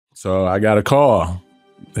So I got a call.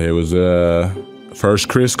 It was first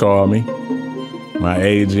Chris called me, my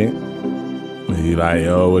agent. He like,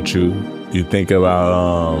 yo, what you think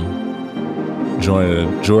about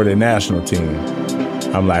joining the Jordan national team?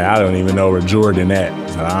 I'm like, I don't even know where Jordan at.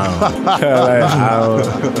 So I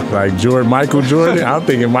don't like Jordan, Michael Jordan. I'm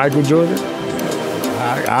thinking Michael Jordan.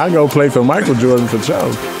 I go play for Michael Jordan for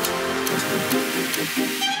sure.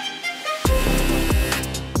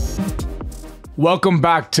 Welcome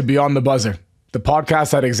back to Beyond the Buzzer, the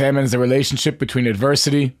podcast that examines the relationship between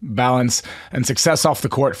adversity, balance, and success off the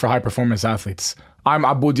court for high-performance athletes. I'm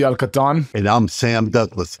Aboudi Al-Katan. And I'm Sam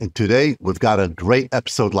Douglas. And today, we've got a great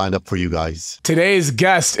episode lined up for you guys. Today's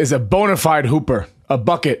guest is a bona fide hooper, a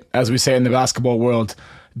bucket, as we say in the basketball world.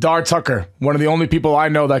 Dar Tucker, one of the only people I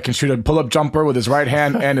know that can shoot a pull-up jumper with his right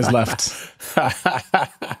hand and his left.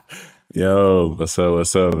 Yo, what's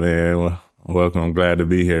up, man? Welcome. I'm glad to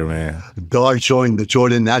be here, man. Dar joined the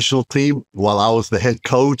Jordan national team while I was the head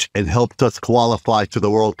coach and helped us qualify to the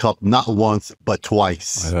World Cup not once, but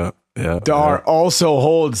twice. Dar also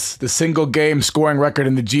holds the single game scoring record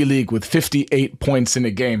in the G League with 58 points in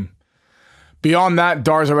a game. Beyond that,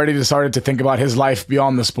 Dar's already started to think about his life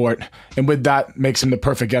beyond the sport, and with that, makes him the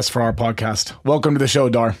perfect guest for our podcast. Welcome to the show,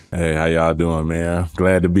 Dar. Hey, how y'all doing, man?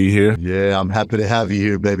 Glad to be here. Yeah, I'm happy to have you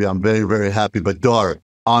here, baby. I'm very, very happy. But Dar,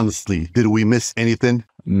 honestly, did we miss anything?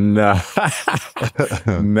 No.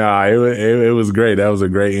 It was great. That was a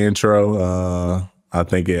great intro. I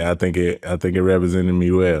think it represented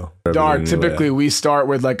me well. Dar, typically we start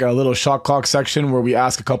with like a little shot clock section where we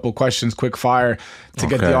ask a couple questions quick fire to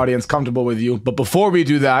get the audience comfortable with you. But before we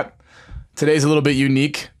do that, today's a little bit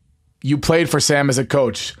unique. You played for Sam as a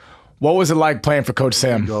coach. What was it like playing for Coach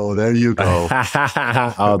Sam? There you go.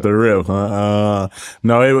 Off the rip, huh?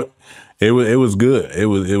 No, it was good. It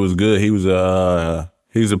was good.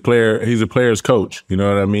 He's a player's coach. You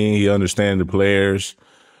know what I mean? He understands the players.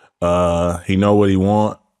 He know what he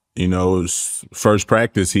want. You know, first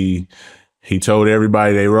practice, he told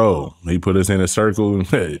everybody they role. He put us in a circle.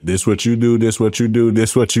 This what you do. This what you do.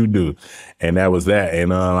 This what you do. And that was that.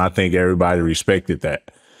 And I think everybody respected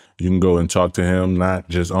that. You can go and talk to him, not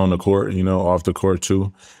just on the court, you know, off the court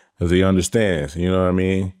too, because he understands. You know what I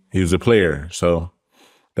mean? He was a player, so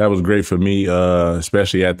that was great for me,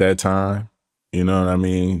 especially at that time. You know what I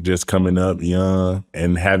mean? Just coming up young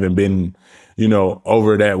and having been, you know,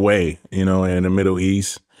 over that way, you know, in the Middle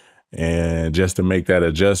East. And just to make that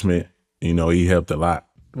adjustment, you know, he helped a lot.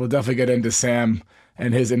 We'll definitely get into Sam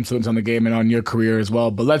and his influence on the game and on your career as well.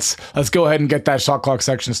 But let's go ahead and get that shot clock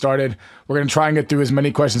section started. We're going to try and get through as many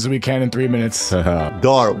questions as we can in 3 minutes.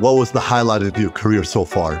 Dar, what was the highlight of your career so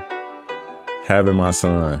far? Having my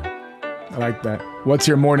son. I like that. What's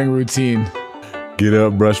your morning routine? Get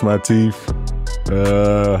up, brush my teeth.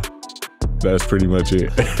 That's pretty much it.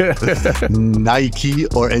 Nike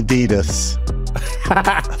or Adidas?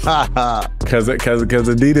 Cause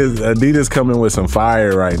Adidas coming with some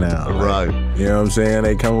fire right now. Right. You know what I'm saying?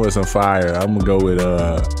 They coming with some fire. I'm gonna go with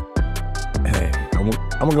I'm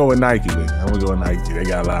gonna go with Nike. I'm gonna go with Nike. They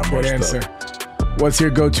got a lot more stuff. What's your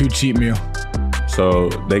go-to cheat meal? So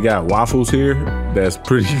they got waffles here. That's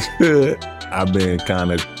pretty good. I've been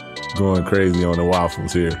kind of going crazy on the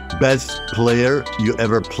waffles here. Best player you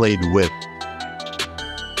ever played with?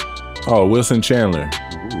 Oh, Wilson Chandler.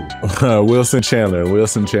 Wilson Chandler.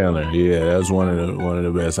 Yeah, that's one of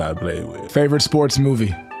the best I played with. Favorite sports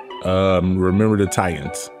movie? Remember the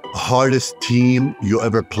Titans. Hardest team you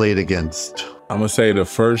ever played against? I'm gonna say the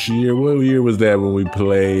first year. What year was that when we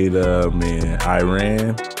played?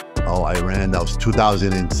 Iran. Oh, Iran. That was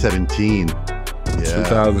 2017. Yeah.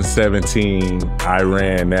 2017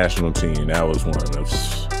 Iran national team. That was one of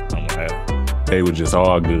those. They were just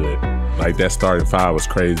all good. Like that starting five was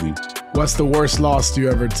crazy. What's the worst loss you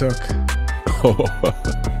ever took?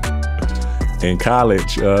 In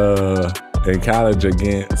college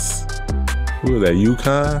against, who was that,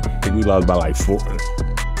 UConn? I think we lost by like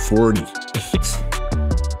 40.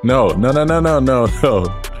 No.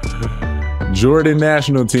 Jordan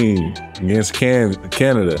national team against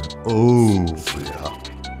Canada. Oh, yeah.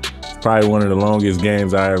 Probably one of the longest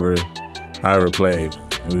games I ever played.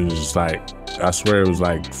 It was just like, I swear it was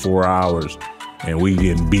like 4 hours and we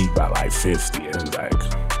getting beat by like 50. It was like,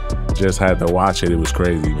 just had to watch it. It was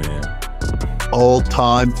crazy, man.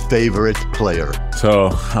 All-time favorite player? So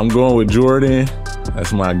I'm going with Jordan.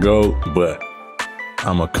 That's my GOAT, but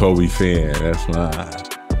I'm a Kobe fan. That's my...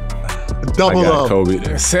 Double up.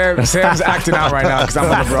 Kobe. Sam's acting out right now because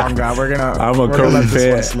I'm a LeBron guy. I'm a Kobe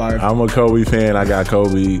fan. I'm a Kobe fan. I got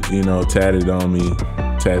Kobe, you know, tattooed on me.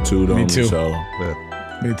 Me too. So,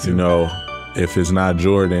 Me too. You know, if it's not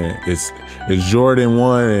Jordan, it's It's Jordan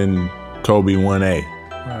 1 and Kobe 1A.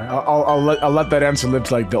 I'll let that answer live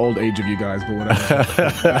to like the old age of you guys, but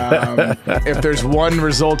whatever. If there's one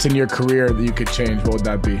result in your career that you could change, what would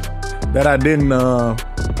that be? That I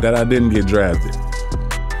didn't get drafted.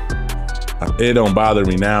 It don't bother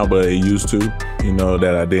me now, but it used to. You know,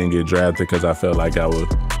 that I didn't get drafted because I felt like I was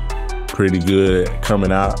pretty good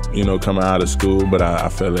coming out of school, but I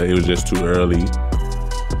felt like it was just too early.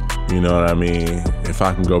 You know what I mean? If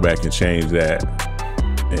I can go back and change that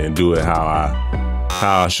and do it how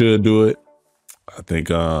I should do it, I think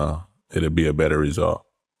it'll be a better result.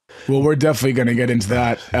 Well, we're definitely going to get into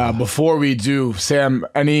that. Before we do, Sam,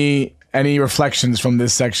 any reflections from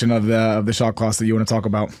this section of the shot class that you want to talk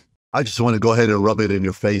about? I just want to go ahead and rub it in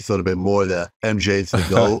your face a little bit more that MJ's the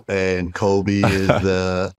GOAT and Kobe is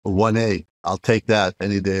the 1A. I'll take that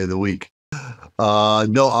any day of the week.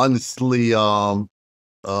 No, honestly,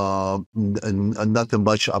 nothing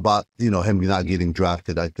much about, him not getting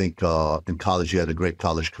drafted. I think in college he had a great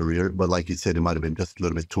college career, but like you said, it might have been just a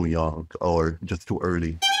little bit too young or just too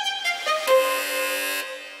early.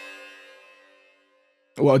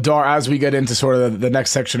 Well, Dar, as we get into sort of the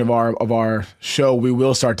next section of our show, we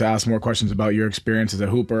will start to ask more questions about your experience as a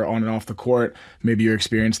hooper on and off the court, maybe your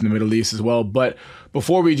experience in the Middle East as well. But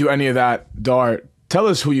before we do any of that, Dar, tell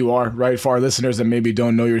us who you are, right, for our listeners that maybe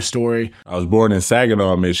don't know your story. I was born in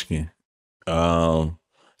Saginaw, Michigan.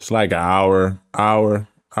 It's like an hour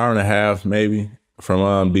and a half maybe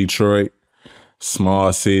from Detroit,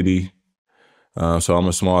 small city. So I'm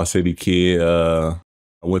a small city kid.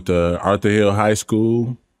 I went to Arthur Hill High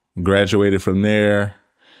School, graduated from there,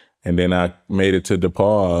 and then I made it to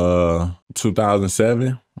DePaul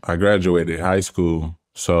 2007. I graduated high school,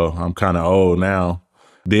 so I'm kind of old now.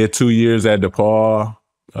 Did 2 years at DePaul,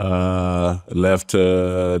 left to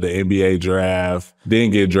the NBA draft.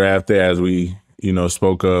 Didn't get drafted, as we,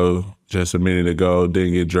 spoke of just a minute ago.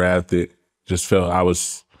 Didn't get drafted. Just felt I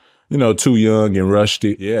was, too young and rushed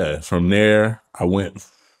it. Yeah, from there, I went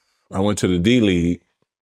to the D League,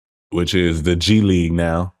 which is the G League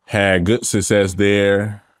now. Had good success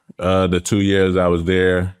there, the 2 years I was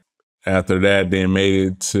there. After that, then made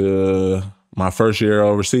it to my first year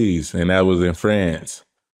overseas, and that was in France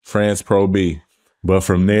Pro B. But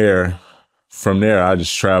from there, I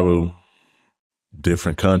just traveled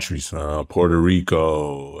different countries, Puerto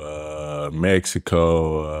Rico,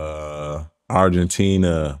 Mexico,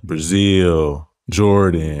 Argentina, Brazil,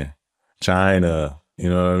 Jordan, China, you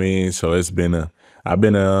know what I mean? So I've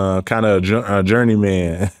been a kind of a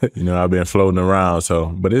journeyman. I've been floating around. So,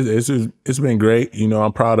 but it's been great.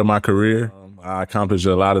 I'm proud of my career. I accomplished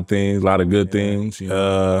a lot of things, a lot of good things.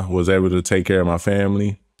 Was able to take care of my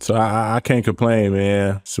family. So I can't complain,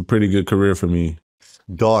 man. It's a pretty good career for me.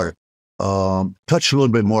 Dar, touch a little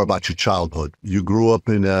bit more about your childhood. You grew up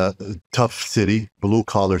in a tough city,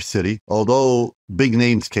 blue-collar city, although big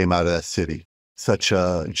names came out of that city, such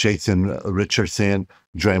Jason Richardson,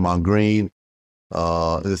 Draymond Green.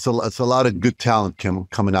 It's a lot of good talent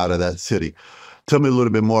coming out of that city. Tell me a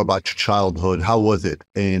little bit more about your childhood. How was it?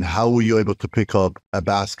 And how were you able to pick up a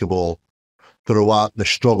basketball throughout the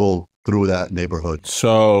struggle through that neighborhood?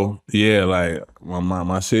 So, yeah, like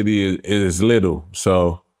my city is little.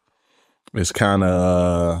 So it's kind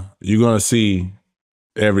of, you're going to see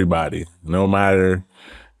everybody, no matter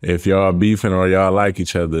if y'all beefing or y'all like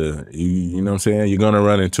each other. You know what I'm saying? You're going to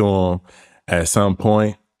run into them at some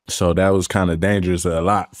point. So that was kind of dangerous a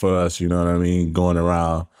lot for us, you know what I mean, going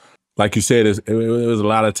around. Like you said, it was a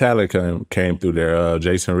lot of talent came through there.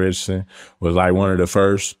 Jason Richardson was like one of the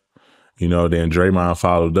first, then Draymond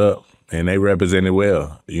followed up, and they represented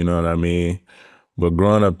well, you know what I mean? But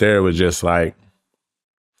growing up there was just like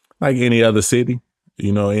any other city,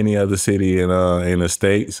 any other city in the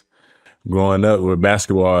States. Growing up with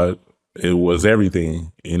basketball, it was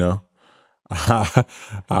everything, I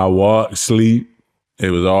walk, sleep. It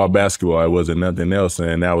was all basketball. It wasn't nothing else.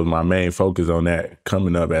 And that was my main focus on that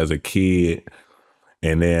coming up as a kid.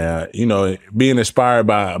 And then, being inspired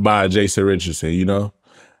by Jason Richardson,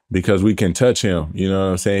 because we can touch him. You know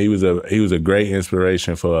what I'm saying? He was a great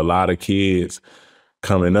inspiration for a lot of kids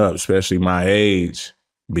coming up, especially my age,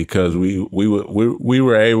 because we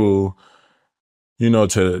were able,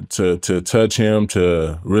 to touch him,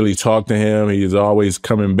 to really talk to him. He was always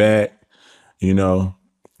coming back,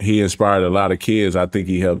 He inspired a lot of kids. I think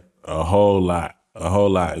he helped a whole lot.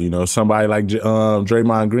 Somebody like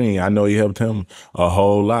Draymond Green, I know he helped him a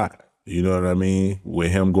whole lot. You know what I mean? With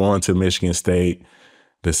him going to Michigan State,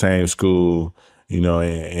 the same school,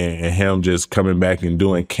 and him just coming back and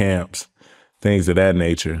doing camps things of that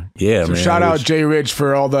nature. Yeah, So man. shout out Jay Rich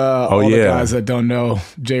for all the yeah. guys that don't know.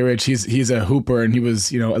 Jay Rich, he's a hooper, and he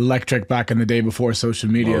was, electric back in the day before social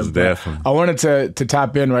media. Most definitely. I wanted to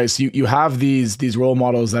tap in, right? So you have these role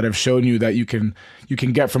models that have shown you that you can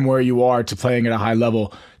get from where you are to playing at a high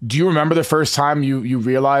level. Do you remember the first time you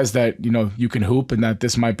realized that you can hoop and that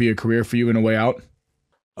this might be a career for you in a way out?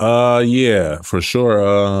 Yeah, for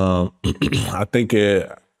sure. I think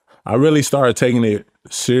I really started taking it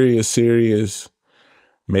serious.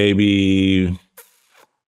 Maybe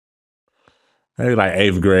like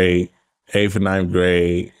 8th grade, 8th and 9th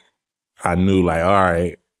grade. I knew like, all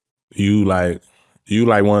right, you like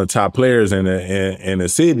one of the top players in the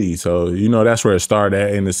city. So, that's where it started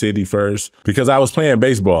at, in the city first. Because I was playing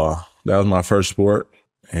baseball. That was my first sport.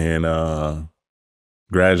 And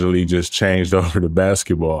gradually just changed over to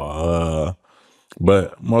basketball.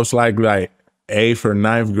 But most likely like 8th or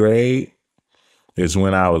 9th grade is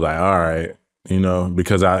when I was like, all right,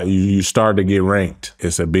 because you start to get ranked.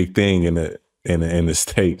 It's a big thing in the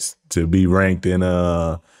States to be ranked in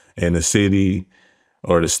the city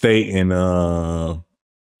or the state and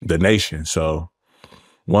the nation. So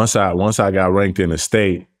once I got ranked in the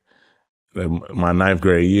state, my 9th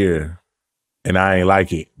grade year, and I ain't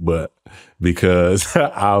like it, but because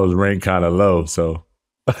I was ranked kind of low, so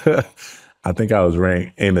I think I was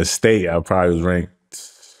ranked in the state. I probably was ranked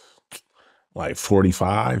like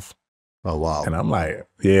 45. Oh, wow. And I'm like,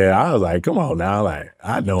 I was like, come on now. Like,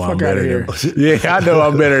 I know I'm Fuck better outta than, I know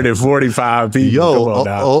I'm better than 45 people. Yo, come on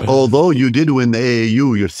now. although you did win the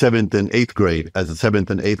AAU your 7th and 8th grade as a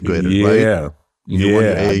 7th and 8th grader, right? You won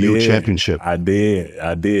the AAU championship. I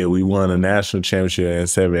did. We won a national championship in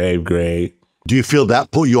 7th, 8th grade. Do you feel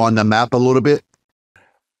that put you on the map a little bit?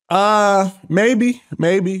 Maybe.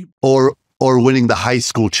 Or winning the high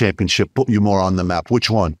school championship put you more on the map?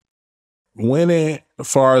 Which one? Winning, as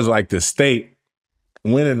far as like the state,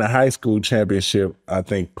 winning the high school championship, I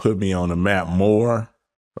think put me on the map more.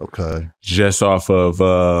 Okay. Just off of,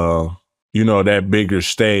 that bigger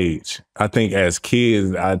stage. I think as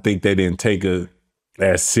kids, I think they didn't take it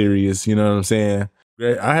as serious, you know what I'm saying?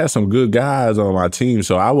 I had some good guys on my team,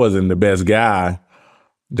 so I wasn't the best guy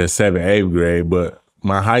the 7th, 8th grade, but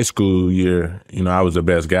my high school year, I was the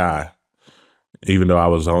best guy, even though I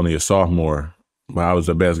was only a sophomore. But I was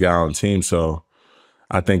the best guy on the team, so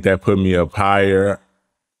I think that put me up higher.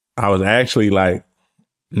 I was actually like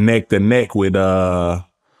neck to neck with a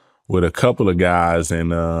couple of guys, and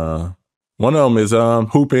one of them is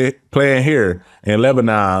hooping, playing here in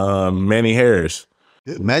Lebanon, Manny Harris.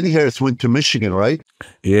 Manny Harris went to Michigan, right?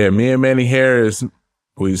 Yeah, me and Manny Harris,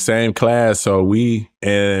 we same class, so we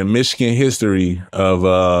in Michigan history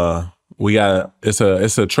of we got it's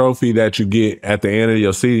a trophy that you get at the end of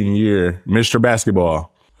your senior year, Mr.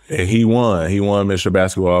 Basketball. And he won Mr.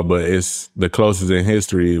 Basketball, but it's the closest in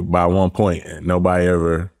history by 1 point. And nobody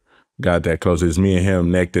ever got that close. It's me and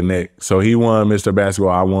him neck to neck. So he won Mr.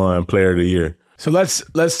 Basketball, I won Player of the Year. So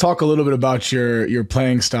let's talk a little bit about your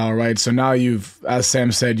playing style, right? So now you've, as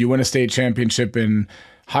Sam said, you win a state championship in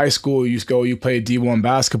high school. You play D1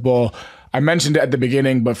 basketball. I mentioned it at the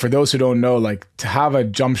beginning, but for those who don't know, like to have a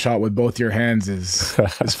jump shot with both your hands is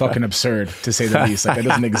fucking absurd, to say the least. Like it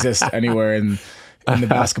doesn't exist anywhere in the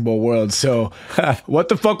basketball world. So what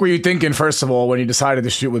the fuck were you thinking, first of all, when you decided to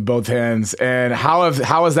shoot with both hands? And how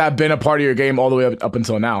has that been a part of your game all the way up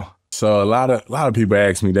until now? So a lot of people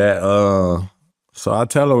ask me that. So I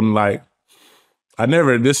tell them, like,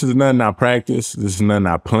 this is nothing I practiced. This is nothing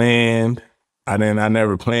I planned. I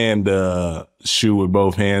never planned to shoot with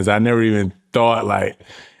both hands. I never even thought like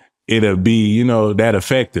it'd be, that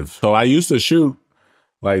effective. So I used to shoot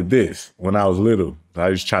like this when I was little.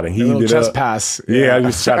 I just try to heave it chest up. Pass. Yeah, I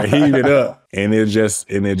just try to heave it up. And it just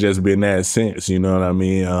been that since, you know what I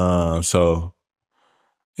mean? So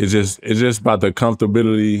it's just about the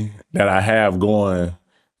comfortability that I have going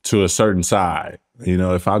to a certain side.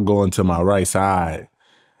 If I go into my right side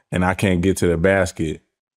and I can't get to the basket,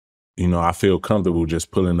 I feel comfortable just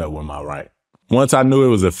pulling up with my right. Once I knew it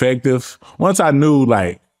was effective, once I knew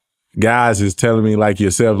like guys is telling me like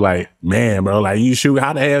yourself, like, man, bro, like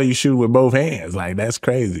how the hell you shoot with both hands? Like, that's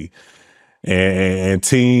crazy. And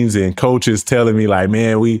teams and coaches telling me like,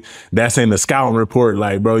 man, that's in the scouting report.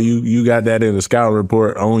 Like, bro, you got that in the scouting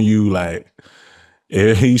report on you. Like,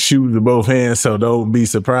 he shoots with both hands, so don't be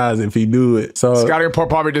surprised if he do it. So scouting report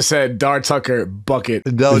probably just said Dar Tucker bucket.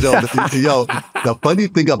 No, the funny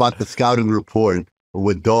thing about the scouting report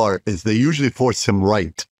with Dar is they usually force him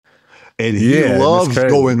right. And he loves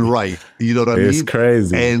going right. You know what I mean? It's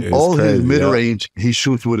crazy. And it's all crazy, his mid-range, he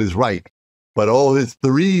shoots with his right. But all his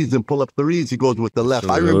threes and pull-up threes, he goes with the left.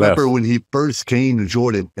 I remember when he first came to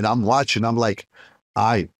Jordan, and I'm watching, I'm like,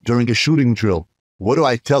 during a shooting drill, what do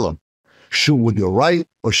I tell him? Shoot with your right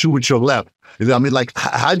or shoot with your left? You know what I mean? Like,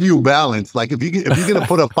 how do you balance? Like, if you're going to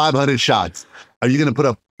put up 500 shots, are you going to put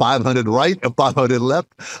up 500 right or 500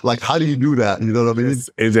 left? Like, how do you do that? You know what I mean? It's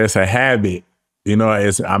just a habit. You know,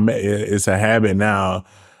 it's a habit now.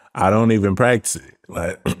 I don't even practice it.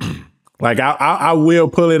 Like I will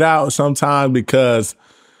pull it out sometimes because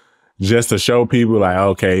just to show people like,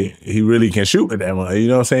 okay, he really can shoot with that one. You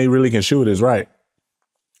know what I'm saying? He really can shoot his right.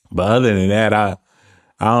 But other than that, I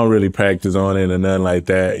don't really practice on it or nothing like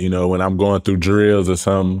that. You know, when I'm going through drills or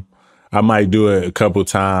something, I might do it a couple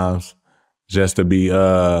times just to be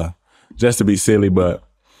silly. But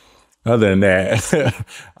other than that,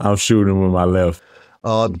 I'm shooting with my left.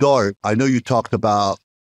 Dar, I know you talked about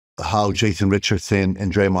how Jason Richardson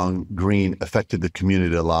and Draymond Green affected the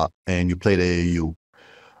community a lot, and you played AAU.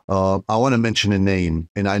 I want to mention a name,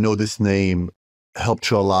 and I know this name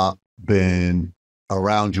helped you a lot, been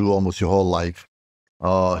around you almost your whole life.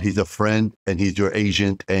 He's a friend, and he's your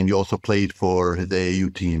agent, and you also played for his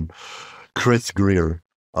AAU team, Chris Greer.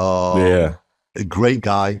 Yeah. A great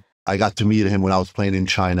guy. I got to meet him when I was playing in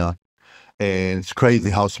China. And it's crazy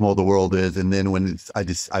how small the world is. And then when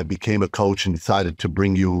I became a coach and decided to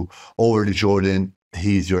bring you over to Jordan,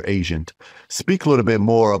 he's your agent. Speak a little bit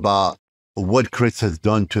more about what Chris has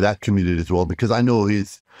done to that community as well, because I know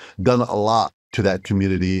he's done a lot to that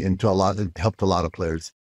community and helped a lot of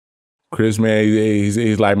players. Chris, man,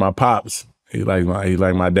 he's like my pops. He's like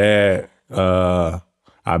my dad.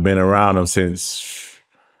 I've been around him since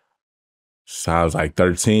I was like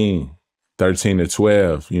 13 to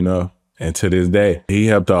 12, you know. And to this day, he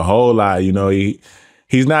helped a whole lot. You know,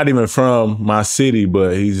 he's not even from my city,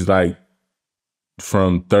 but he's like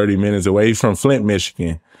from 30 minutes away. He's from Flint,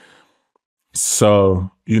 Michigan.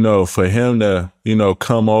 So, you know, for him to, you know,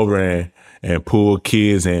 come over and pull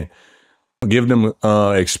kids and give them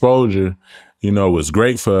exposure, you know, was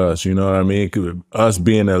great for us. You know what I mean? Us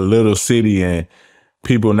being a little city and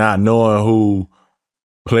people not knowing who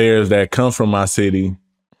players that come from my city,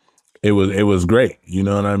 it was great. You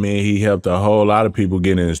know what I mean? He helped a whole lot of people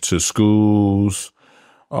get into schools,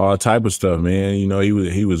 all type of stuff, man. You know,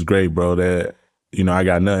 he was great, bro. That, you know, I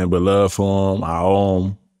got nothing but love for him. I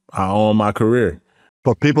own my career.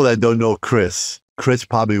 For people that don't know Chris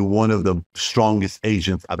probably one of the strongest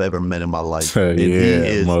agents I've ever met in my life. Yeah, and he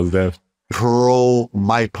is most definitely. Pro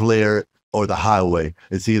my player or the highway.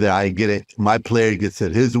 It's either I get it, my player gets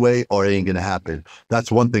it his way, or it ain't gonna happen.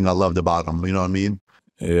 That's one thing I loved about him. You know what I mean?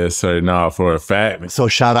 Yes, sir. No, for a fact. So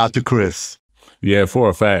shout out to Chris. Yeah, for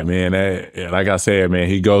a fact, man. Like I said, man,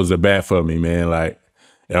 he goes to bat for me, man. Like,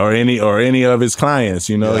 or any of his clients,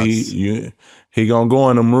 you know, yes. He gonna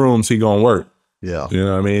go in them rooms, he gonna work. Yeah. You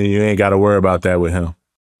know what I mean? You ain't gotta worry about that with him.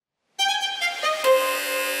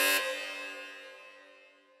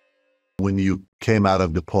 When you came out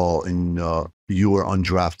of DePaul and you were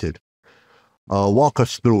undrafted, walk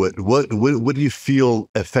us through it. What do you feel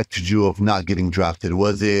affected you of not getting drafted?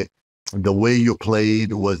 Was it the way you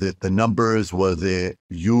played? Was it the numbers? Was it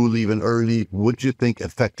you leaving early? What do you think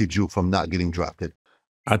affected you from not getting drafted?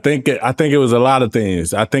 I think it was a lot of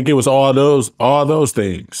things. I think it was all those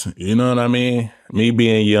things. You know what I mean? Me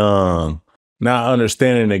being young, not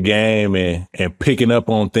understanding the game and picking up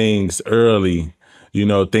on things early, you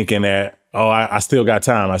know, thinking that, oh, I still got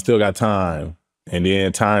time. And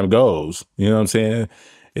then time goes. You know what I'm saying?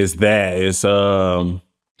 It's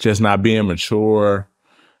just not being mature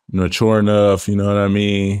enough, you know what I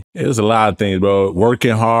mean? It was a lot of things, bro.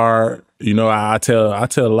 Working hard. You know, I tell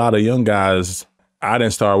a lot of young guys, I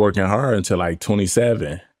didn't start working hard until like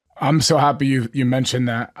 27. I'm so happy you mentioned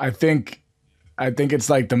that. I think it's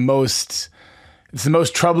like the most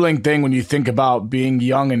troubling thing when you think about being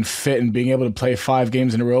young and fit and being able to play 5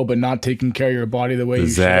 games in a row, but not taking care of your body the way you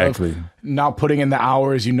should have. Not putting in the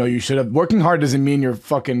hours you know you should have. Working hard doesn't mean you're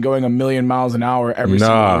fucking going 1,000,000 miles an hour every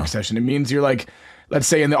single work session. It means you're like, let's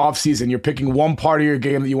say in the off season, you're picking one part of your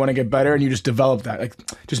game that you want to get better and you just develop that. Like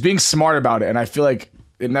just being smart about it. And I feel like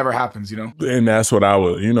it never happens, you know? And that's what I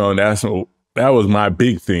was, you know, that was my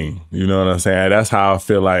big thing. You know what I'm saying? That's how I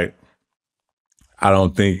feel like I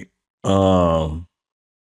don't think why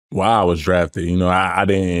I was drafted. You know, I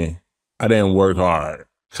didn't work hard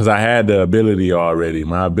because I had the ability already.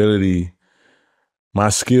 My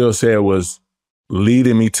skill set was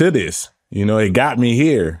leading me to this. You know, it got me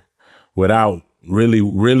here without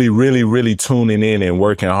really tuning in and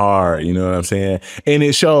working hard. You know what I'm saying? And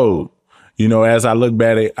it showed. You know, as I look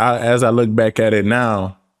back at it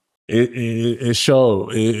now, it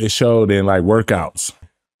showed in like workouts.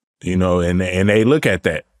 you know, and they look at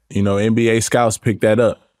that. You know, NBA scouts pick that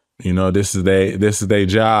up. You know, this is their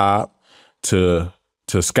job to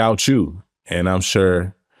scout you. And I'm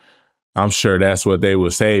sure that's what they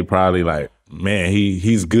would say, probably like, man,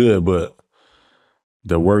 he's good, but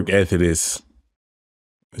the work ethic is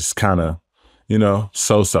kind of, you know,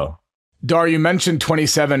 so. Dar, you mentioned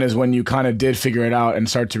 27 is when you kind of did figure it out and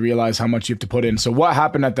start to realize how much you have to put in. So what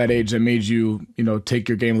happened at that age that made you, you know, take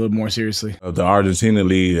your game a little more seriously? The Argentina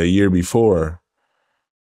League a year before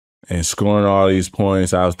and scoring all these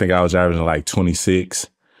points, I was averaging like 26.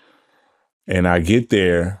 And I get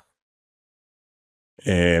there,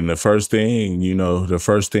 and the first thing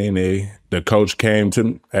the coach came to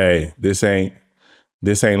me, hey, this ain't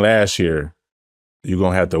last year. You're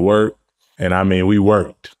going to have to work. And I mean, we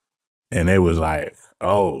worked. And it was like,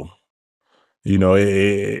 oh, you know,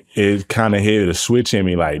 it kind of hit a switch in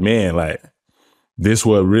me like, man, like this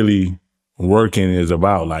what really working is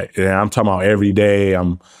about. Like, and I'm talking about every day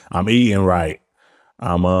I'm eating right.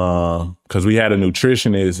 Cause we had a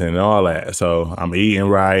nutritionist and all that. So I'm eating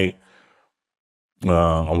right.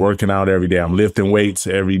 I'm working out every day. I'm lifting weights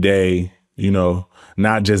every day, you know,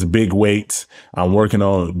 not just big weights. I'm working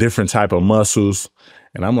on different type of muscles.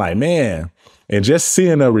 And I'm like, man, and just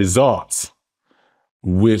seeing the results,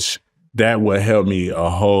 which that would help me a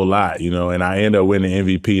whole lot, you know, and I ended up winning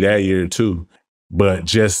MVP that year too. But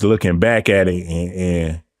just looking back at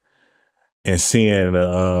it and seeing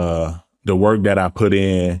the work that I put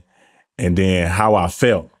in and then how I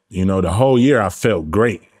felt, you know, the whole year I felt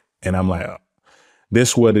great. And I'm like,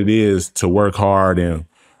 this is what it is to work hard and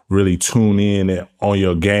really tune in on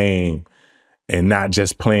your game and not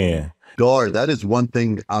just playing. Dar, that is one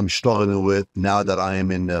thing I'm struggling with now that I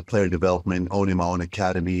am in player development, owning my own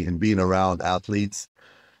academy and being around athletes.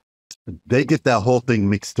 They get that whole thing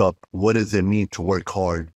mixed up. What does it mean to work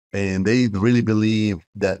hard? And they really believe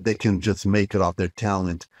that they can just make it off their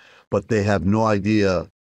talent, but they have no idea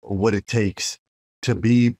what it takes to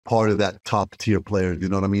be part of that top tier player. You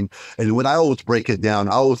know what I mean? And when I always break it down,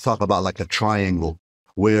 I always talk about like a triangle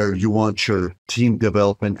where you want your team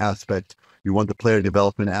development aspect, you want the player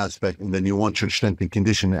development aspect, and then you want your strength and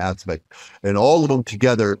conditioning aspect. And all of them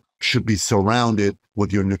together should be surrounded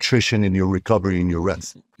with your nutrition and your recovery and your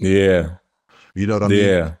rest. Yeah. You know what I mean?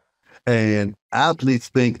 Yeah. And athletes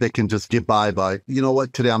think they can just get by, you know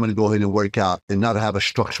what, today I'm going to go ahead and work out and not have a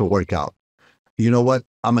structural workout. You know what,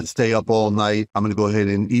 I'm going to stay up all night. I'm going to go ahead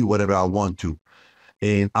and eat whatever I want to.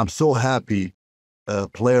 And I'm so happy a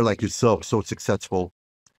player like yourself, so successful,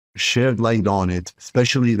 shed light on it,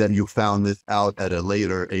 especially that you found this out at a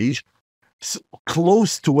later age. So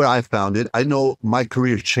close to where I found it. I know my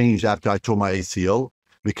career changed after I tore my ACL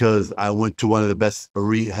because I went to one of the best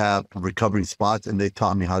rehab recovery spots and they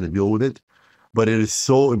taught me how to deal with it. But it is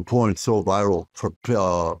so important, so vital for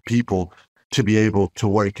people to be able to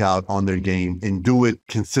work out on their game and do it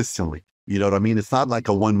consistently. You know what I mean? It's not like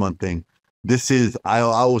a 1 month thing. This is, I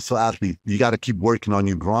always tell athletes, you got to keep working on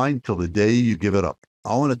your grind till the day you give it up.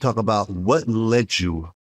 I want to talk about what led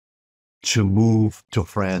you to move to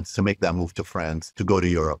France, to make that move to France, to go to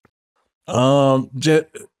Europe.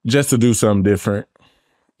 Just to do something different.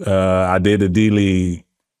 I did the D-League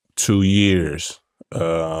 2 years.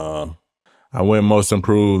 I went most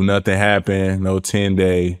improved, nothing happened, no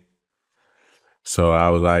 10-day. So I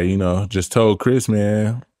was like, you know, just told Chris,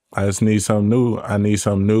 man, I just need something new. I need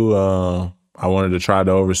something new. I wanted to try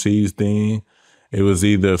the overseas thing. It was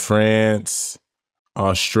either France,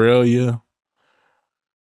 Australia,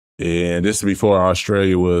 and this is before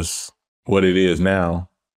Australia was what it is now.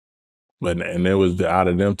 And it was out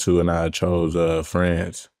of them two, and I chose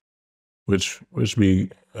France, which be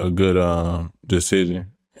a good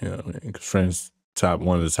decision. You know, 'cause France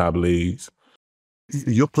one of the top leagues.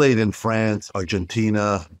 You played in France,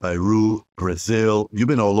 Argentina, Beirut, Brazil. You've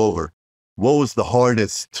been all over. What was the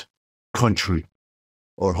hardest country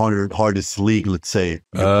or hardest league, let's say?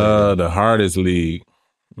 The hardest league,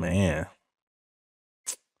 man.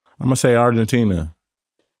 I'm going to say Argentina.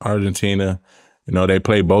 Argentina, you know, they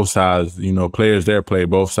play both sides. You know, players there play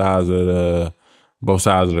both sides of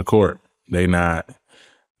the court. They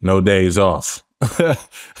no days off.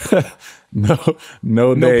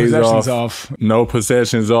 No days off. No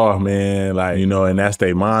possessions off, man. Like, you know, and that's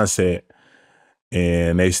their mindset.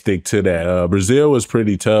 And they stick to that. Brazil was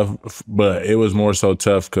pretty tough, but it was more so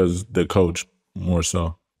tough because the coach more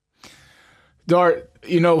so. Dar,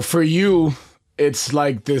 you know, for you, it's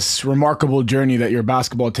like this remarkable journey that your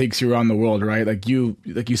basketball takes you around the world, right? Like you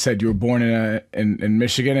said, you were born in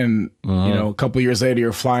Michigan, and you know, a couple of years later,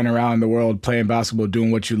 you're flying around the world playing basketball,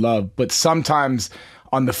 doing what you love. But sometimes,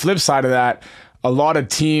 on the flip side of that, a lot of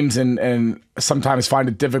teams and sometimes find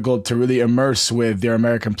it difficult to really immerse with their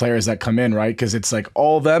American players that come in, right? Because it's like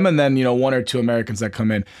all of them and then, one or two Americans that come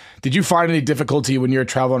in. Did you find any difficulty when you're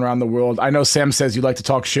traveling around the world? I know Sam says you like to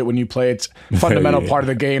talk shit when you play. It's a fundamental part of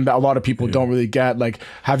the game that a lot of people don't really get. Like,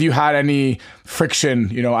 have you had any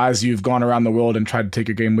friction, as you've gone around the world and tried to take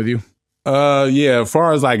your game with you? Yeah, as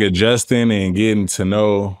far as like adjusting and getting to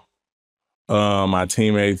know my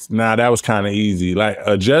teammates, that was kind of easy. Like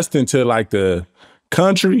adjusting to like the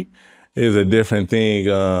country is a different thing.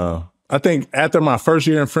 I think after my first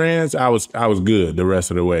year in France, I was good the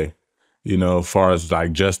rest of the way, as far as like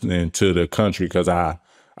adjusting to the country, because I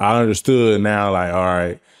understood now, like, all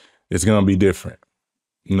right, it's gonna be different.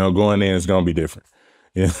 Going in, it's gonna be different.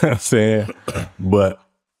 You know what I'm saying? But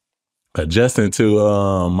adjusting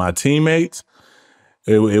to my teammates,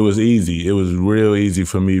 it was easy. It was real easy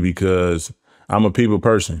for me because I'm a people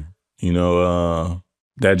person.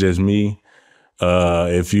 That's just me.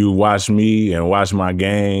 If you watch me and watch my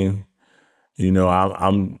game,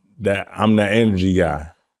 I'm that energy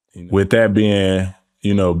guy. With that being,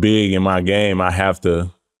 big in my game, I have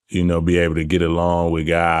to, be able to get along with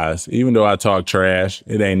guys. Even though I talk trash,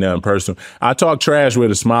 it ain't nothing personal. I talk trash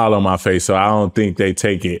with a smile on my face, so I don't think they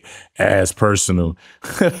take it as personal.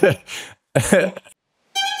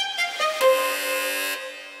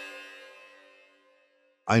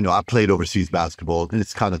 I know I played overseas basketball and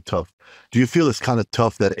it's kind of tough. Do you feel it's kind of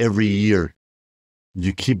tough that every year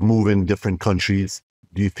you keep moving different countries?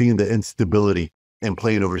 Do you feel the instability in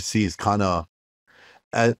playing overseas kind of,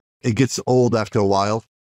 it gets old after a while,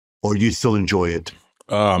 or do you still enjoy it?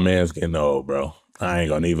 Oh man, it's getting old, bro. I ain't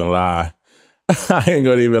gonna even lie. Yeah.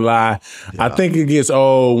 I think it gets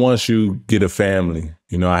old once you get a family.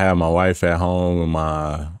 I have my wife at home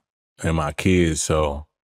and my kids, so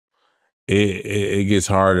it gets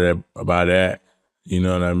harder about that. You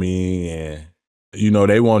know what I mean? And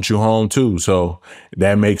they want you home too, so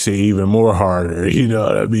that makes it even more harder. You know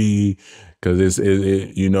what I mean? Because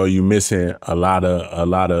you're missing a lot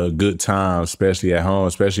of good times, especially at home,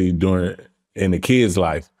 especially in the kids'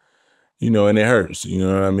 life. And it hurts. You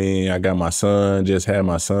know what I mean? I got my son, just had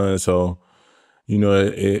my son, so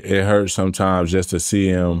it hurts sometimes just to see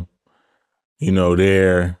him,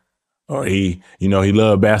 there. Or he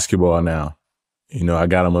loved basketball now. I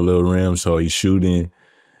got him a little rim, so he's shooting.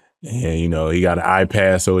 And, he got an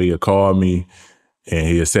iPad, so he'll call me and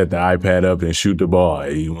he'll set the iPad up and shoot the ball.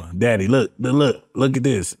 Daddy, look at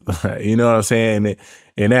this. You know what I'm saying?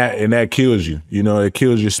 And that kills you. It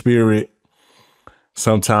kills your spirit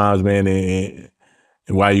sometimes, man. And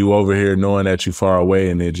while you over here knowing that you're far away,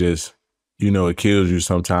 and it just, it kills you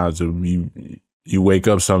sometimes. You wake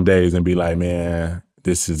up some days and be like, man,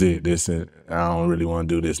 this is it. I don't really want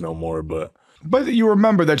to do this no more. But you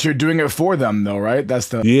remember that you're doing it for them, though, right?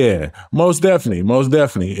 Yeah, most definitely.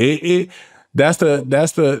 That's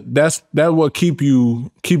what keep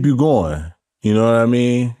you going. You know what I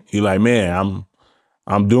mean? You're like, man,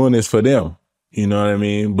 I'm doing this for them. You know what I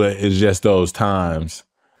mean? But it's just those times.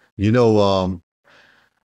 I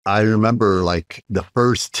remember like the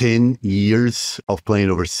first 10 years of playing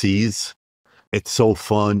overseas. It's so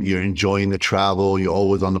fun. You're enjoying the travel. You're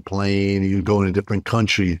always on the plane. You go in a different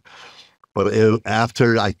country. But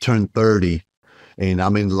after I turned 30 and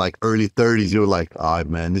I'm in like early 30s, you're like, all right,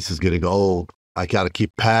 man, this is getting old. I got to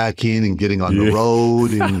keep packing and getting on the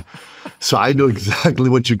road. And so I know exactly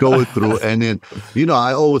what you're going through. And then,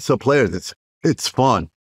 I always tell players, it's fun.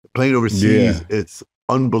 Playing overseas, it's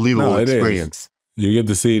unbelievable experience. You get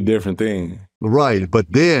to see a different thing. Right. But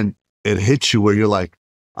then it hits you where you're like,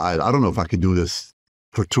 I don't know if I could do this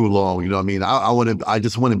for too long. You know what I mean? I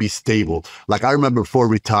just want to be stable. Like I remember before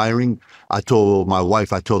retiring, I told my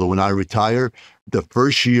wife, when I retire, the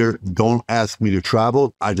first year, don't ask me to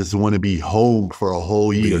travel. I just want to be home for a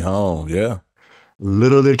whole year. Be home, yeah.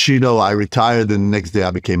 Little did she know, I retired, and the next day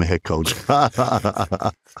I became a head coach.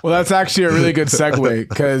 Well, that's actually a really good segue,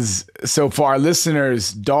 because so for our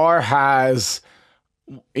listeners, Dar has,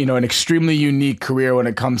 an extremely unique career when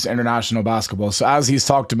it comes to international basketball. So as he's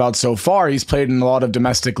talked about so far, he's played in a lot of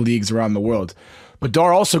domestic leagues around the world. But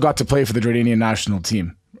Dar also got to play for the Jordanian national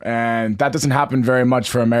team. And that doesn't happen very much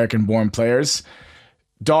for American-born players.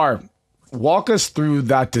 Dar, walk us through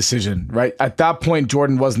that decision, right? At that point,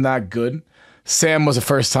 Jordan wasn't that good. Sam was a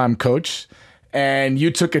first-time coach, and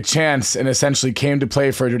you took a chance and essentially came to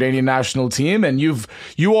play for a Jordanian national team, and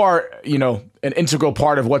you are, an integral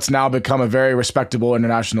part of what's now become a very respectable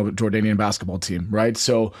international Jordanian basketball team, right?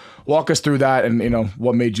 So walk us through that and,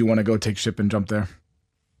 what made you want to go take ship and jump there?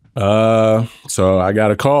 So I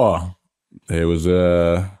got a call. It was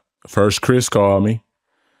first Chris called me,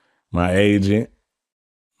 my agent.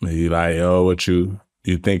 He like, oh, what you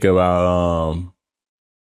think about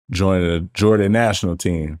joining the Jordan national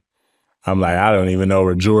team? I'm like, I don't even know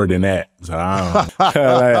where Jordan at. So I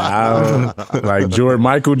don't like Jordan,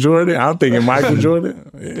 Michael Jordan. I'm thinking Michael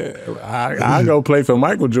Jordan. Yeah, I go play for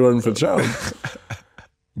Michael Jordan for sure.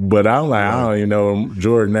 But I'm like, I don't even know where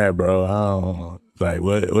Jordan at, bro. I don't like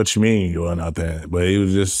what you mean you going out there? But he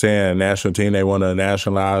was just saying national team, they want to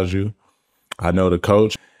nationalize you. I know the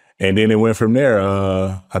coach. And then it went from there.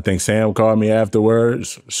 I think Sam called me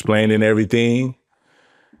afterwards, explaining everything.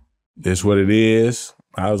 This what it is.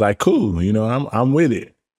 I was like, cool, you know, I'm with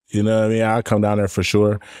it. You know what I mean? I'll come down there for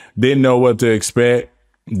sure. Didn't know what to expect.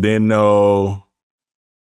 Didn't know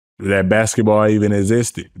that basketball even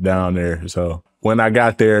existed down there. So when I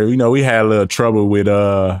got there, you know, we had a little trouble with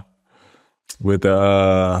the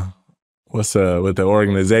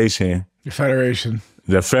organization. Your federation.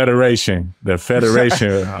 The federation.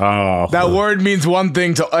 Oh. That word means one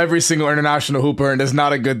thing to every single international hooper, and it's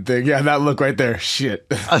not a good thing. Yeah, that look right there. Shit.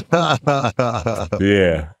 Yeah,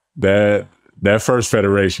 that first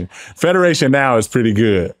federation. Federation now is pretty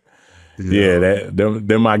good. Yeah,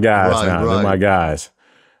 they're my guys now. Right. They're my guys.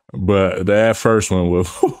 But that first one was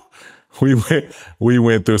we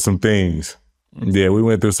went through some things. Yeah, we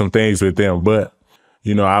went through some things with them. But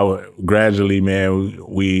you know, I would gradually, man,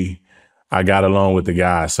 I got along with the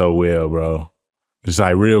guys so well, bro. It's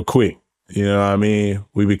like real quick. You know what I mean?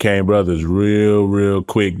 We became brothers real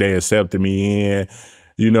quick. They accepted me in.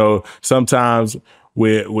 You know, sometimes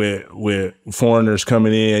with foreigners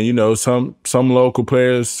coming in, you know, some local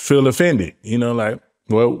players feel offended. You know, like,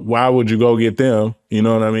 well, why would you go get them? You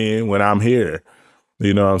know what I mean? When I'm here.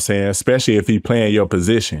 You know what I'm saying? Especially if he playing your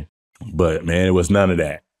position. But man, it was none of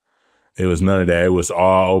that. It was none of that. It was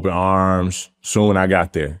all open arms soon when I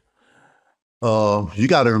got there. You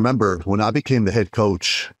got to remember, when I became the head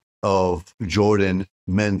coach of Jordan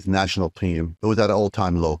men's national team, it was at an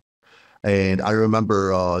all-time low. And I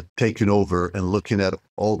remember taking over and looking at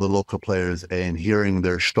all the local players and hearing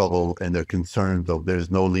their struggle and their concerns of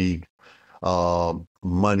there's no league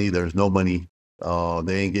money, there's no money,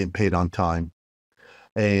 they ain't getting paid on time.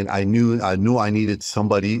 And I knew I needed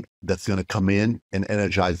somebody that's going to come in and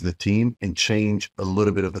energize the team and change a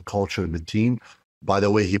little bit of the culture of the team by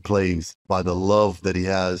the way he plays, by the love that he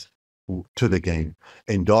has to the game.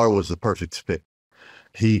 And Dar was the perfect fit.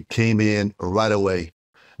 He came in right away,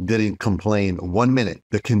 didn't complain 1 minute.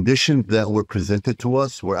 The conditions that were presented to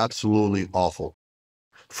us were absolutely awful.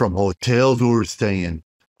 From hotels we were staying,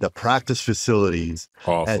 the practice facilities,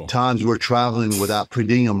 awful. At times we're traveling without per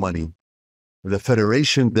diem money. The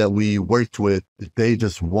federation that we worked with, they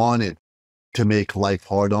just wanted to make life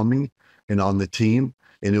hard on me and on the team.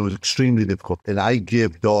 And it was extremely difficult. And I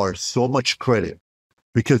give Dar so much credit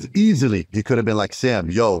because easily he could have been like,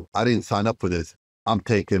 Sam, yo, I didn't sign up for this. I'm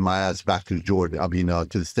taking my ass back to Jordan.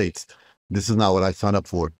 To the States. This is not what I signed up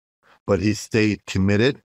for. But he stayed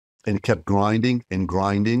committed and kept grinding.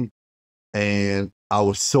 And I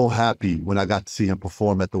was so happy when I got to see him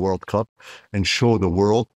perform at the World Cup and show the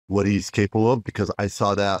world what he's capable of, because I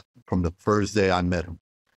saw that from the first day I met him,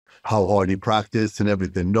 how hard he practiced and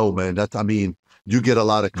everything. No, man, you get a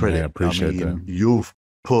lot of credit. Yeah, I appreciate that. You've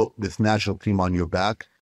put this national team on your back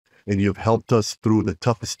and you've helped us through the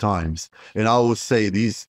toughest times. And I always say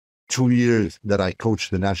these 2 years that I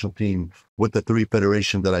coached the national team with the 3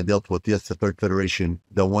 federations that I dealt with, yes, the 3rd federation,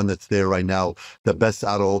 the one that's there right now, the best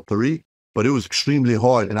out of all 3, but it was extremely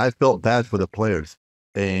hard. And I felt bad for the players.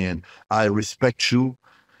 And I respect you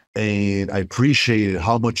and I appreciated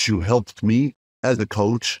how much you helped me as a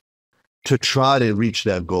coach to try to reach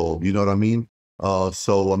that goal. You know what I mean?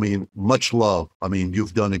 Much love.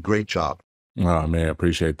 You've done a great job. Oh, man,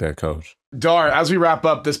 appreciate that, Coach. Dar, as we wrap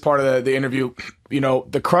up this part of the interview, you know,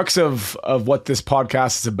 the crux of what this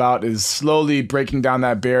podcast is about is slowly breaking down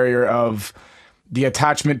that barrier of the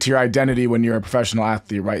attachment to your identity when you're a professional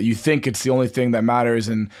athlete, right? You think it's the only thing that matters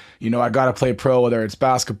and, you know, I got to play pro, whether it's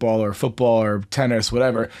basketball or football or tennis,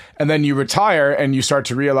 whatever. And then you retire and you start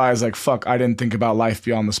to realize like, fuck, I didn't think about life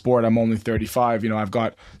beyond the sport. I'm only 35. You know, I've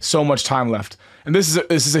got so much time left. And this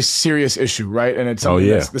is a serious issue, right? And it's something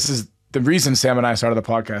this is the reason Sam and I started the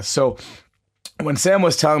podcast. So when Sam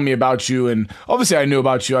was telling me about you, and obviously I knew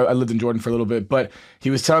about you, I lived in Jordan for a little bit, but he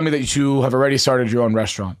was telling me that you have already started your own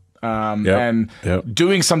restaurant.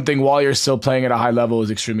 Doing something while you're still playing at a high level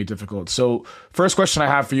is extremely difficult. So first question I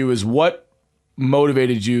have for you is, what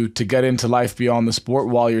motivated you to get into life beyond the sport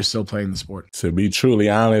while you're still playing the sport? To be truly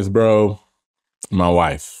honest, bro, my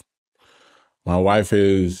wife. My wife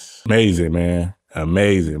is amazing, man.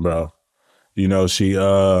 Amazing, bro. You know, she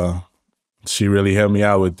really helped me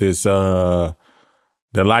out with this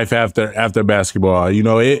the life after basketball. You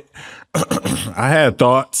know, I had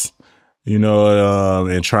thoughts, you know,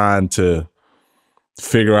 and trying to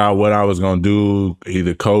figure out what I was gonna do,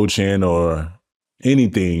 either coaching or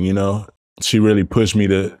anything. You know, she really pushed me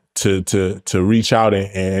to reach out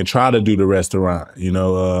and try to do the restaurant. You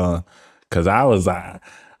know, because I was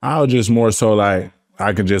just more so like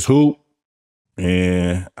I can just hoop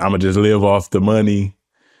and I'm gonna just live off the money.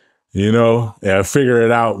 You know, and I figure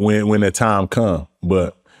it out when the time comes.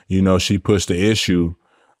 But you know, she pushed the issue,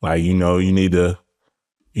 like, you know, you need to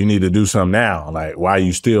do something now. Like, why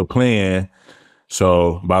you still playing?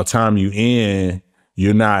 So by the time you in,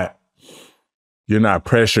 you're not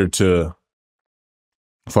pressured to,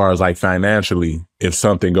 as far as like financially, if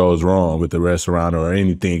something goes wrong with the restaurant or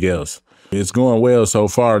anything else. It's going well so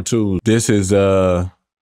far too. This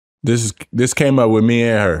came up with me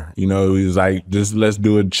and her. You know, he was like, just let's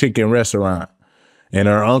do a chicken restaurant. And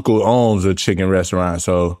her uncle owns a chicken restaurant,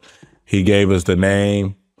 so he gave us the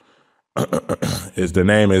name. The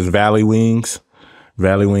name is Valley Wings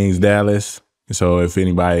Dallas. So if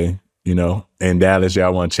anybody, you know, in Dallas,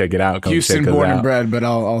 y'all want to check it out, come Houston, check us born out. and bred, but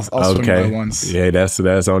I'll swing by once. Yeah, that's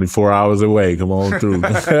only 4 hours away. Come on through.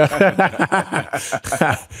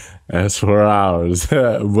 That's 4 hours.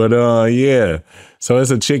 But yeah. So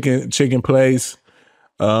it's a chicken place.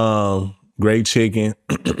 Great chicken.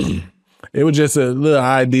 It was just a little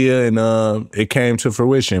idea, and it came to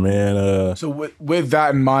fruition, man. So with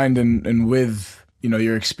that in mind, and with, you know,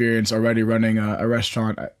 your experience already running a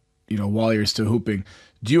restaurant, you know, while you're still hooping,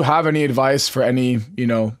 do you have any advice for any, you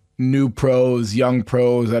know, new pros, young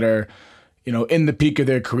pros that are, you know, in the peak of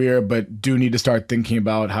their career but do need to start thinking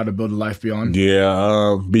about how to build a life beyond?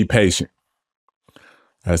 Yeah, be patient.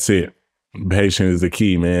 That's it. Patience is the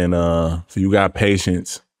key, man. If you got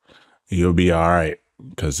patience, you'll be all right.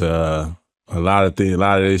 Because a lot of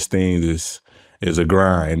these things is a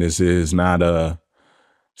grind. It's not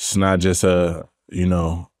just a, you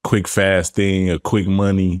know, quick fast thing, a quick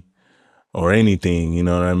money or anything. You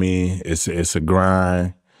know what I mean? It's a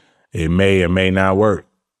grind. It may or may not work,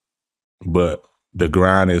 but the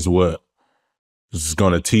grind is what is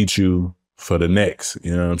going to teach you for the next.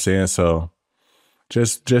 You know what I'm saying? So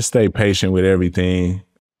just stay patient with everything.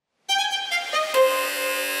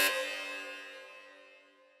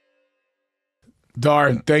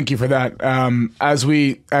 Dar, thank you for that. As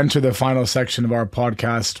we enter the final section of our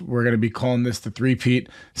podcast, we're going to be calling this the three-peat.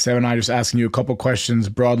 Sam and I just asking you a couple questions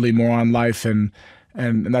broadly, more on life, and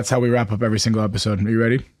that's how we wrap up every single episode. Are you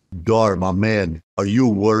ready? Dar, my man, are you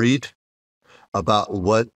worried about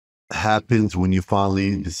what happens when you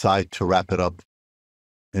finally decide to wrap it up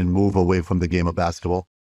and move away from the game of basketball?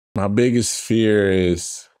 My biggest fear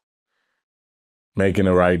is making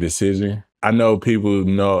the right decision. I know people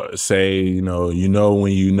say, you know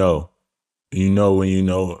when you know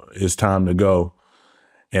it's time to go.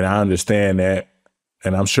 And I understand that,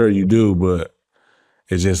 and I'm sure you do, but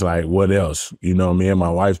it's just like, what else? You know, me and my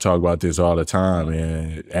wife talk about this all the time.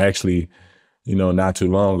 And actually, you know, not too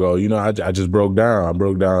long ago, you know, I just broke down. I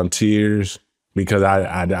broke down tears because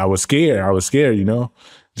I was scared. I was scared, you know,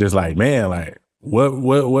 just like, man, like what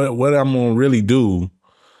I'm gonna really do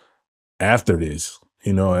after this?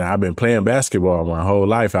 You know, and I've been playing basketball my whole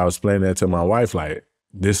life. I was playing that to my wife, like,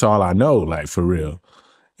 this all I know, like, for real.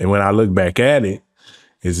 And when I look back at it,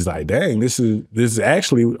 it's just like, dang, this is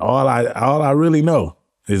actually all I really know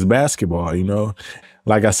is basketball, you know?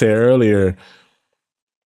 Like I said earlier,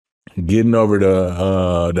 getting over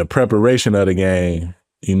the preparation of the game,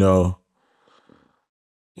 you know,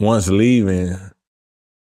 once leaving,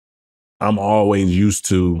 I'm always used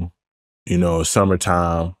to, you know,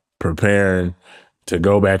 summertime preparing to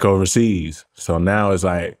go back overseas. So now it's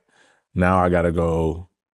like, now I got to go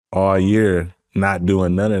all year not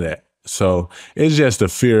doing none of that. So it's just a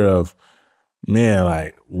fear of, man,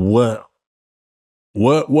 like what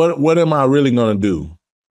am I really going to do?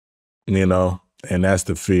 You know, and that's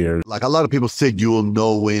the fear. Like a lot of people said, you will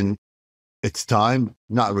know when it's time.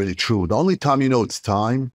 Not really true. The only time you know it's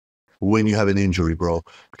time when you have an injury, bro.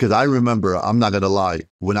 Because I remember, I'm not going to lie,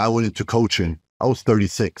 when I went into coaching, I was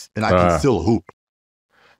 36 and I can still hoop.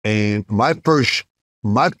 And my first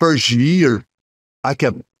year, I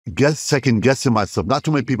kept second guessing myself. Not too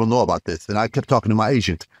many people know about this. And I kept talking to my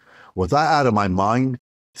agent. Was I out of my mind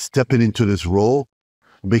stepping into this role?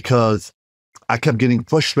 Because I kept getting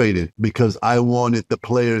frustrated because I wanted the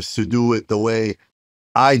players to do it the way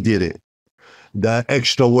I did it. The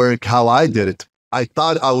extra work, how I did it. I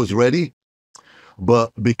thought I was ready.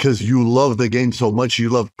 But because you love the game so much, you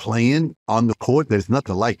love playing on the court, there's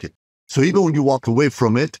nothing like it. So even when you walk away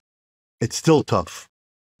from it, it's still tough.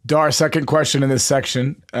 Dar, second question in this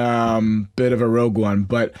section, bit of a rogue one,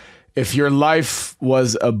 but if your life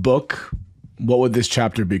was a book, what would this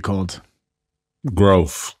chapter be called?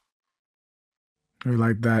 Growth. We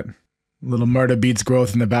like that. Little murder beats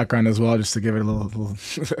growth in the background as well, just to give it a little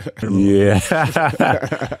Yeah.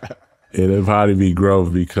 It'll probably be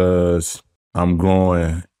growth because I'm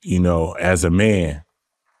growing, as a man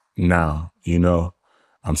now,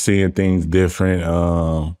 I'm seeing things different.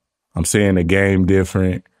 I'm seeing the game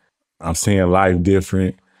different. I'm seeing life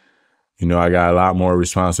different. I got a lot more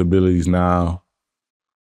responsibilities now.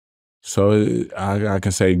 So I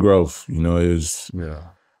can say growth, I'm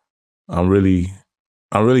really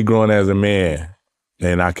growing as a man,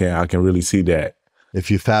 and I can really see that. If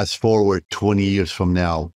you fast forward 20 years from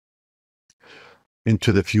now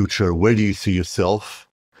into the future, where do you see yourself?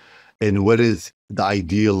 And what is the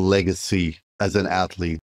ideal legacy as an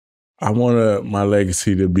athlete? I want my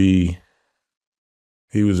legacy to be,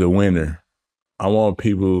 he was a winner. I want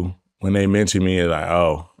people, when they mention me, like,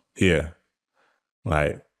 oh, yeah.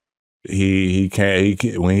 Like, he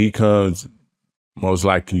can't, when he comes, most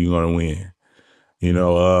likely you're going to win.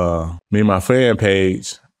 Me and my fan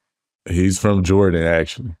page, he's from Jordan,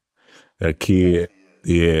 actually. That kid,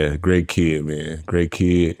 yeah, great kid, man. Great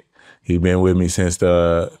kid. He been with me since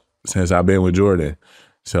I've been with Jordan.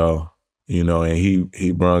 So, and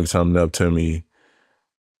he brought something up to me.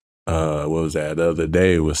 What was that? The other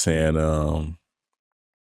day was saying,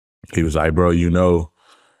 he was like, bro, you've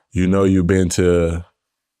been to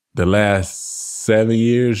the last 7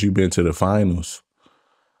 years, you've been to the finals.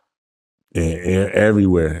 And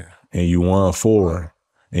everywhere. And you won 4.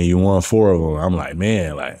 And you won 4 of them. I'm like,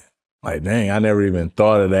 man, like dang, I never even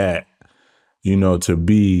thought of that, to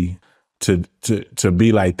be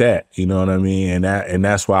like that. You know what I mean? And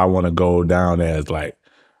that's why I want to go down as like,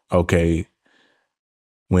 okay,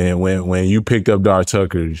 when you picked up Dar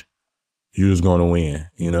Tucker, you was gonna win.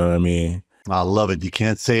 You know what I mean? I love it. You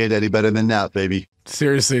can't say it any better than that, baby.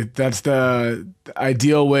 Seriously, that's the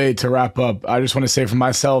ideal way to wrap up. I just want to say for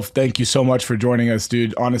myself, thank you so much for joining us,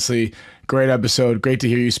 dude. Honestly, great episode. Great to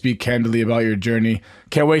hear you speak candidly about your journey.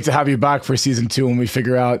 Can't wait to have you back for season 2 when we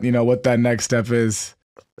figure out, what that next step is.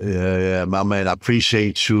 Yeah, my man. I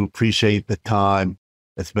appreciate you. Appreciate the time.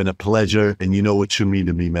 It's been a pleasure. And you know what you mean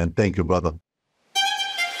to me, man. Thank you, brother.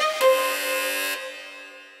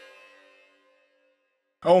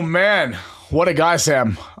 Oh man, what a guy,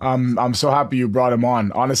 Sam. I'm so happy you brought him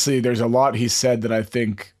on. Honestly, there's a lot he said that I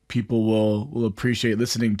think people will appreciate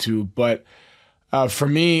listening to, but for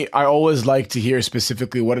me, I always like to hear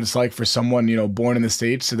specifically what it's like for someone, born in the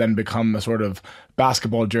States to then become a sort of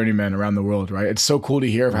basketball journeyman around the world, right? It's so cool to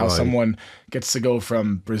hear of how someone gets to go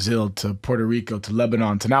from Brazil to Puerto Rico to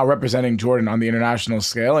Lebanon to now representing Jordan on the international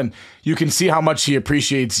scale. And you can see how much he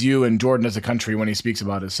appreciates you and Jordan as a country when he speaks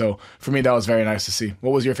about it. So for me, that was very nice to see.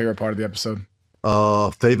 What was your favorite part of the episode?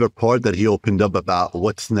 Favorite part that he opened up about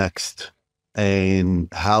what's next. And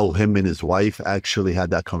how him and his wife actually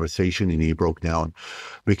had that conversation, and he broke down,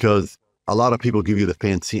 because a lot of people give you the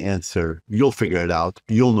fancy answer. You'll figure it out.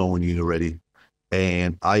 You'll know when you're ready.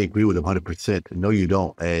 And I agree with him 100%. No, you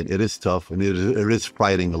don't. And it is tough, and it is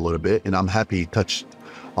frightening a little bit. And I'm happy he touched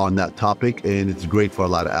on that topic, and it's great for a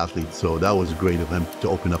lot of athletes. So that was great of him to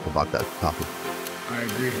open up about that topic. I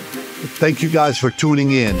agree. Thank you guys for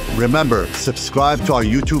tuning in. Remember, subscribe to our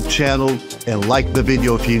YouTube channel and like the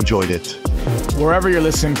video if you enjoyed it. Wherever you're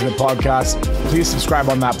listening to the podcast, please subscribe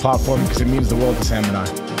on that platform because it means the world to Sam and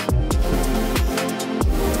I.